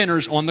for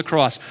sinners on the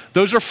cross.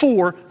 Those are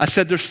 4. I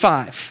said there's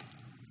 5.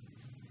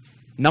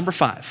 Number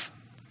 5,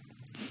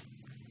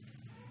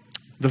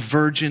 the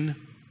virgin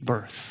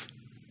birth.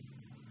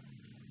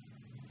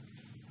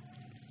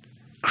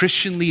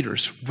 Christian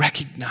leaders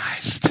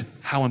recognized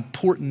how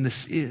important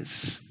this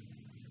is.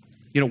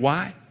 You know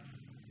why?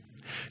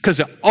 Because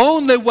the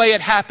only way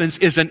it happens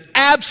is an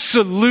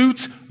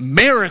absolute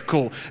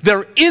miracle.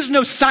 There is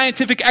no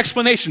scientific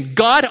explanation.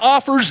 God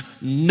offers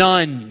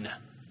none.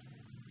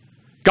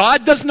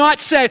 God does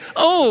not say,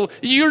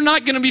 you're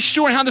not going to be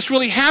sure how this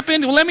really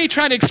happened. Well, let me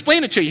try to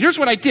explain it to you. Here's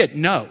what I did.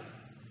 No.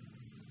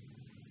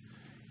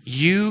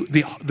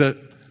 the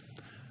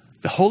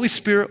Holy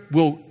Spirit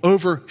will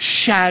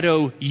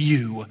overshadow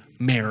you,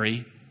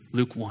 Mary,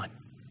 Luke 1.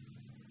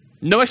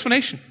 No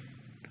explanation.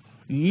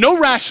 No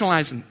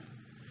rationalizing.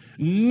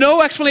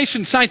 No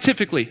explanation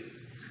scientifically.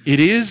 It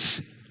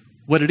is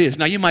what it is.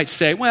 Now you might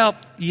say, well,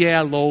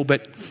 yeah, Lowell,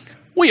 but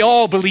we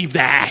all believe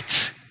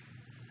that.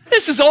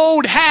 This is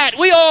old hat.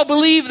 We all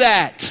believe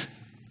that.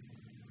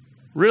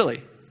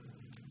 Really?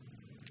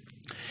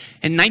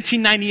 In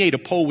 1998, a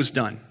poll was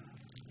done.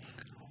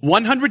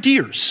 100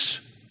 years,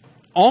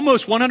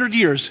 almost 100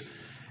 years,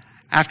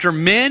 after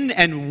men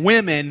and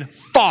women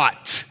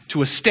fought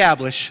to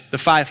establish the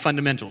 5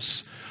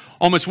 fundamentals.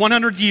 Almost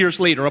 100 years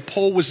later, a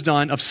poll was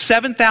done of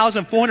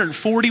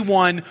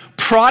 7,441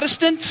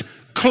 Protestant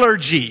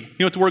clergy. You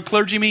know what the word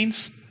clergy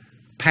means?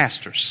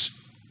 Pastors.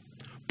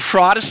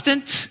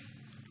 Protestant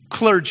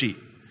clergy.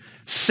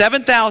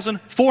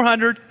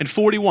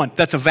 7,441.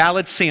 That's a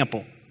valid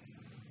sample.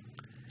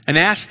 And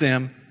asked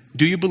them,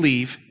 do you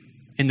believe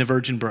in the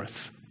virgin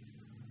birth?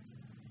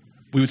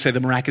 We would say the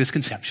miraculous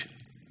conception.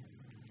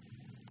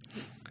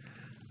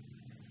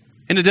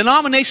 In the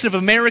denomination of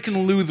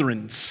American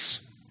Lutherans,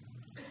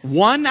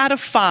 1 out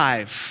of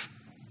 5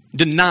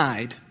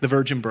 denied the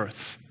virgin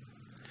birth.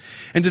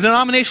 In the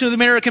denomination of the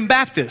American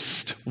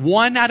Baptist,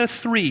 1 out of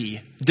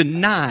 3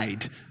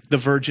 denied the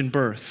virgin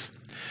birth.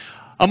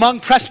 Among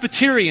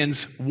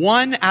Presbyterians,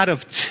 1 out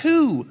of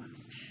 2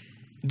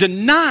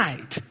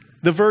 denied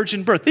the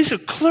virgin birth. These are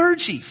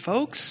clergy,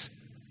 folks.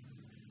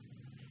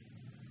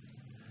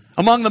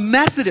 Among the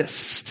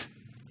Methodists,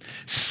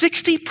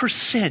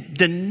 60%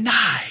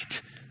 denied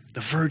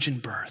the virgin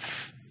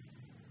birth.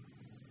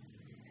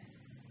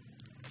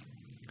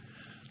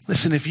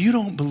 Listen, if you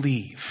don't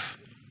believe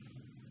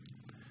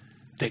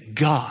that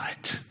God,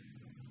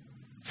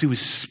 through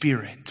His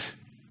Spirit,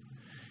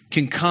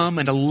 can come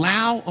and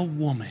allow a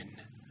woman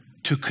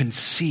to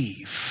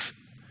conceive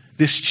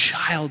this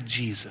child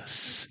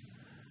Jesus,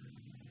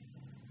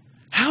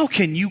 how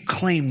can you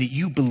claim that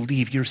you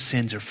believe your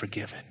sins are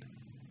forgiven?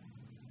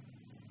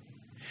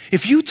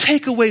 If you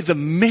take away the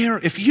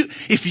miracle,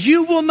 if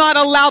you will not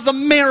allow the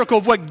miracle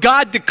of what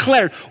God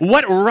declared,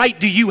 what right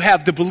do you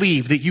have to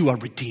believe that you are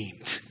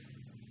redeemed?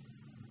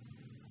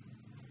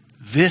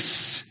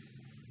 This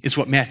is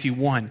what Matthew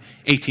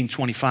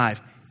 1:18-25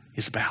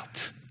 is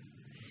about.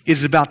 It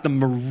is about the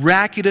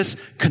miraculous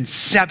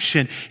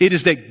conception. It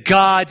is that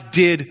God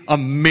did a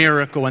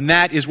miracle, and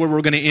that is where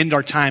we're going to end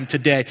our time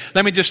today.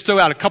 Let me just throw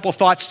out a couple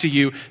thoughts to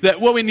you that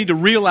what we need to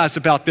realize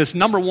about this.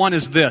 Number one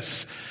is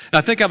this, and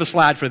I think I have a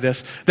slide for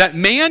this, that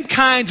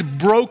mankind's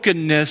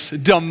brokenness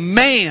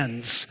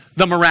demands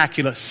the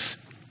miraculous.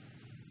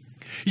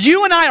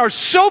 You and I are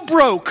so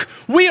broke,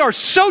 we are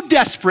so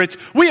desperate,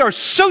 we are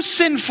so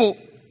sinful.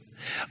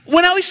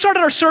 When we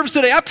started our service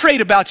today, I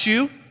prayed about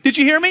you. Did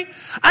you hear me?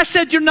 I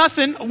said, you're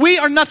nothing. We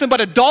are nothing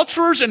but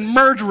adulterers and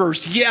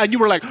murderers. Yeah, and you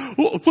were like,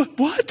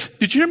 what?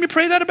 Did you hear me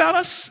pray that about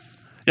us?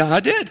 Yeah, I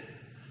did.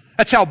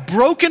 That's how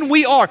broken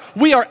we are.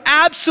 We are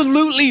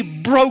absolutely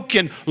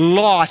broken,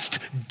 lost,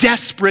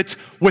 desperate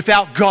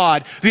without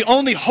God. The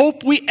only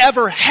hope we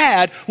ever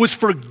had was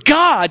for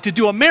God to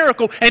do a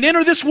miracle and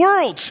enter this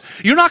world.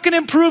 You're not going to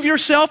improve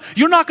yourself.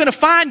 You're not going to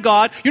find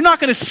God. You're not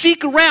going to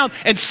seek around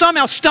and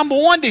somehow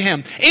stumble onto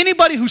Him.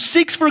 Anybody who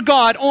seeks for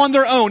God on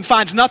their own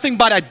finds nothing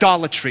but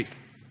idolatry.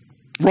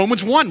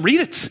 Romans 1,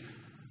 read it.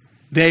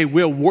 They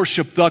will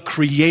worship the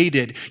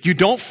created. You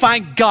don't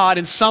find God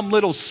in some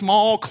little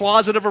small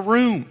closet of a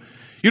room.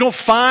 You don't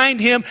find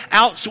Him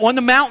out on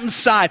the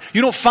mountainside.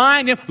 You don't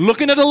find Him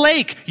looking at a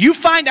lake. You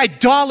find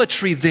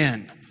idolatry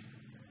then.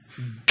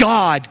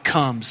 God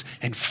comes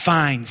and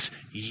finds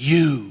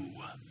you.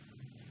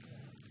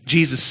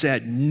 Jesus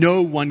said,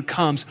 no one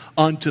comes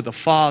unto the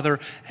Father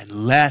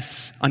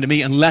unless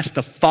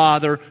the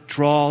Father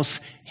draws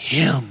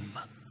him.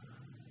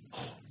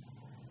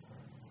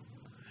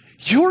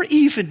 You're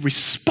even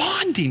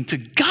responding to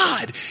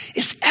God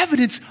is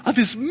evidence of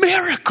His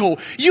miracle.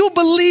 You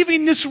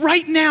believing this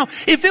right now.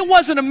 If it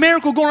wasn't a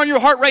miracle going on in your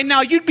heart right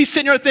now, you'd be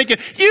sitting there thinking,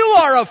 you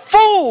are a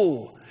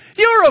fool.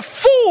 You're a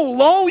fool,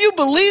 Lo. You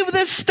believe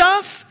this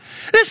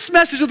stuff? This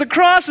message of the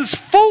cross is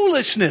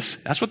foolishness.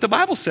 That's what the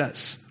Bible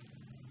says.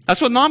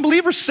 That's what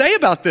non-believers say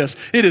about this.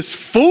 It is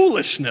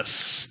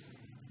foolishness.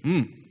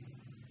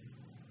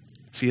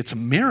 See, it's a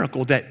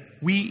miracle that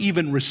we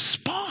even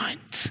respond.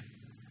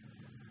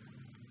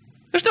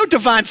 There's no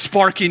divine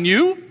spark in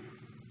you.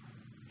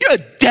 You're a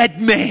dead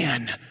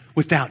man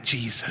without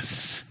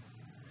Jesus.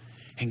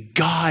 And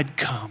God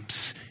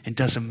comes and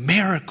does a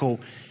miracle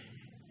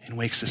and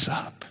wakes us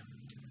up.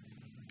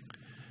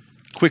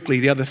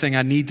 Quickly, the other thing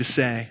I need to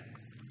say.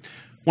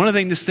 One of the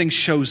things this thing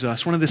shows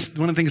us, one of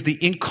the things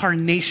the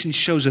incarnation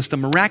shows us, the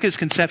miraculous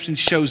conception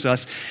shows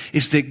us,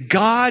 is that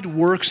God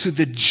works through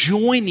the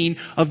joining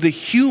of the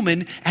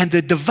human and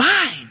the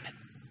divine.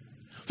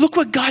 Look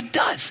what God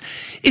does.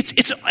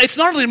 It's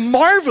not only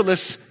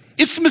marvelous,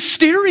 it's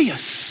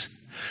mysterious.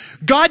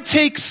 God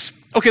takes,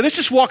 okay, let's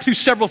just walk through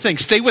several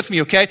things. Stay with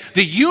me, okay?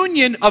 The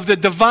union of the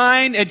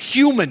divine and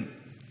human.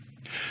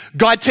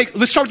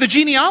 Let's start with the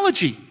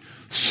genealogy.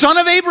 son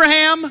of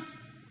Abraham,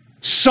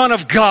 son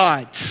of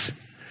God,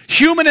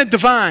 human and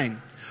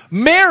divine.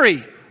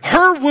 Mary,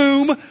 her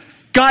womb,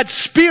 God's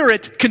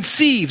Spirit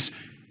conceives,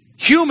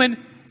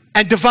 human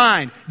and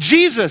divine.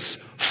 Jesus,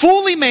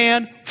 fully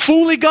man,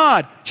 fully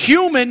God,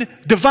 human,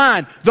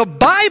 divine. The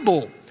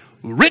Bible,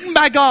 written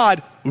by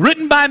God,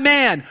 written by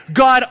man.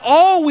 God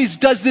always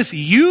does this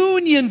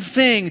union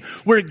thing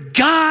where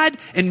God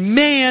and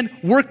man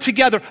work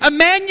together.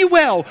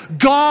 Emmanuel,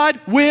 God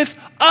with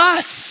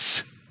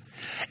us.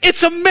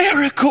 It's a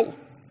miracle.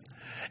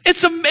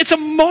 It's a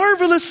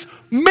marvelous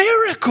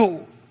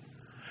miracle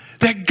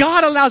that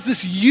God allows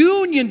this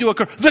union to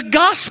occur. The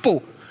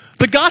gospel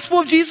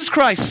of Jesus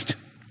Christ.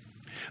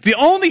 The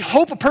only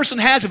hope a person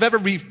has of ever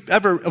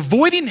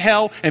avoiding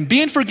hell and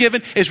being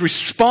forgiven is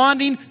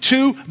responding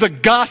to the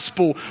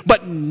gospel.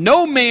 But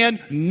no man,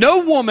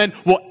 no woman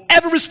will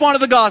ever respond to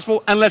the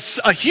gospel unless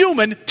a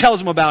human tells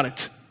them about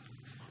it.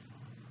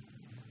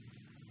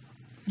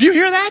 Do you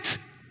hear that?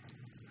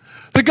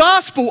 The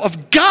gospel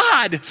of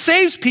God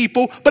saves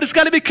people, but it's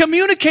got to be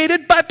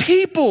communicated by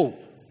people.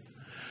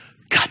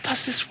 God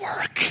does this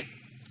work.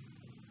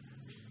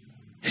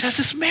 He does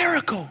this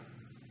miracle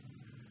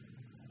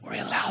where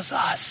he allows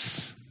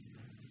us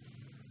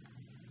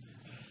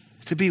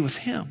to be with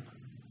him.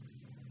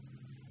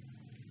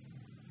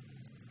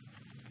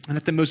 And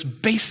at the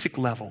most basic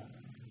level,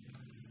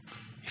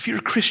 if you're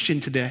a Christian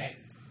today,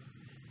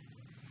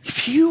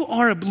 if you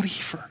are a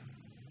believer,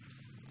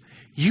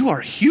 you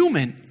are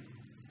human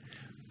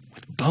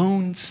with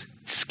bones,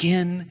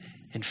 skin,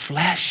 and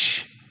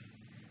flesh.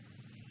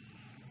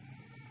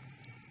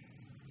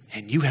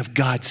 And you have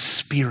God's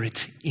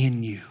Spirit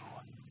in you.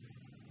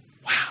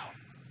 Wow.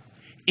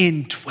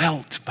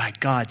 Indwelt by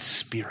God's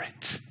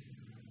Spirit.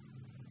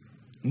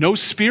 No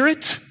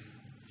Spirit,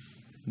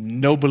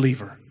 no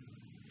believer.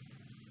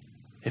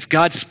 If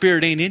God's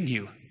Spirit ain't in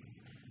you,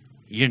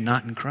 you're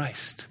not in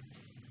Christ.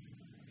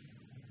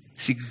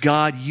 See,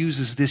 God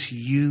uses this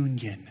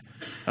union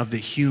of the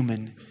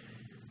human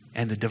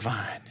and the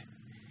divine.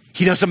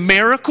 He does a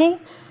miracle.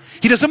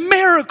 He does a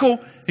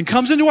miracle and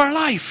comes into our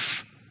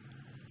life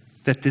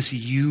that this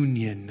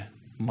union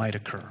might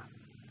occur.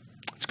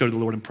 Let's go to the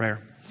Lord in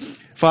prayer.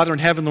 Father in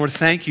heaven, Lord,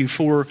 thank you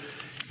for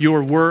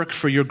your work,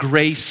 for your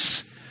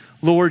grace.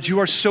 Lord, you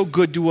are so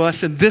good to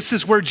us, and this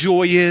is where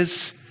joy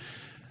is.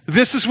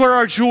 This is where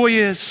our joy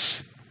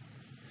is.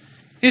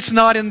 It's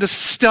not in the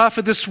stuff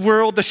of this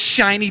world, the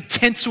shiny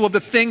tinsel of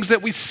the things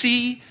that we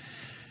see.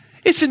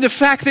 It's in the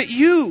fact that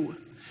you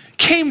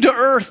came to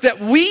earth that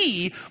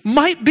we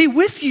might be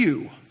with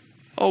you.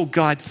 Oh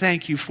God,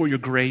 thank you for your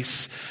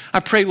grace.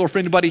 I pray, Lord, for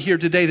anybody here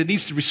today that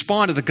needs to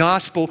respond to the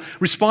gospel,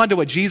 respond to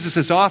what Jesus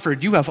has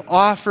offered. You have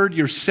offered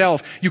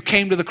yourself. You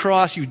came to the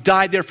cross. You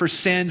died there for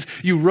sins.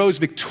 You rose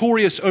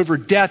victorious over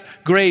death,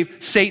 grave,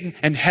 Satan,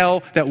 and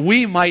hell, that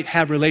we might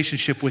have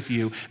relationship with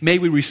you. May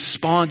we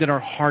respond in our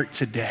heart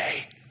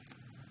today.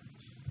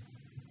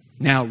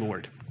 Now,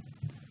 Lord,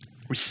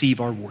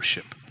 receive our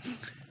worship.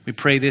 We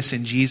pray this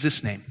in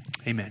Jesus' name.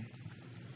 Amen.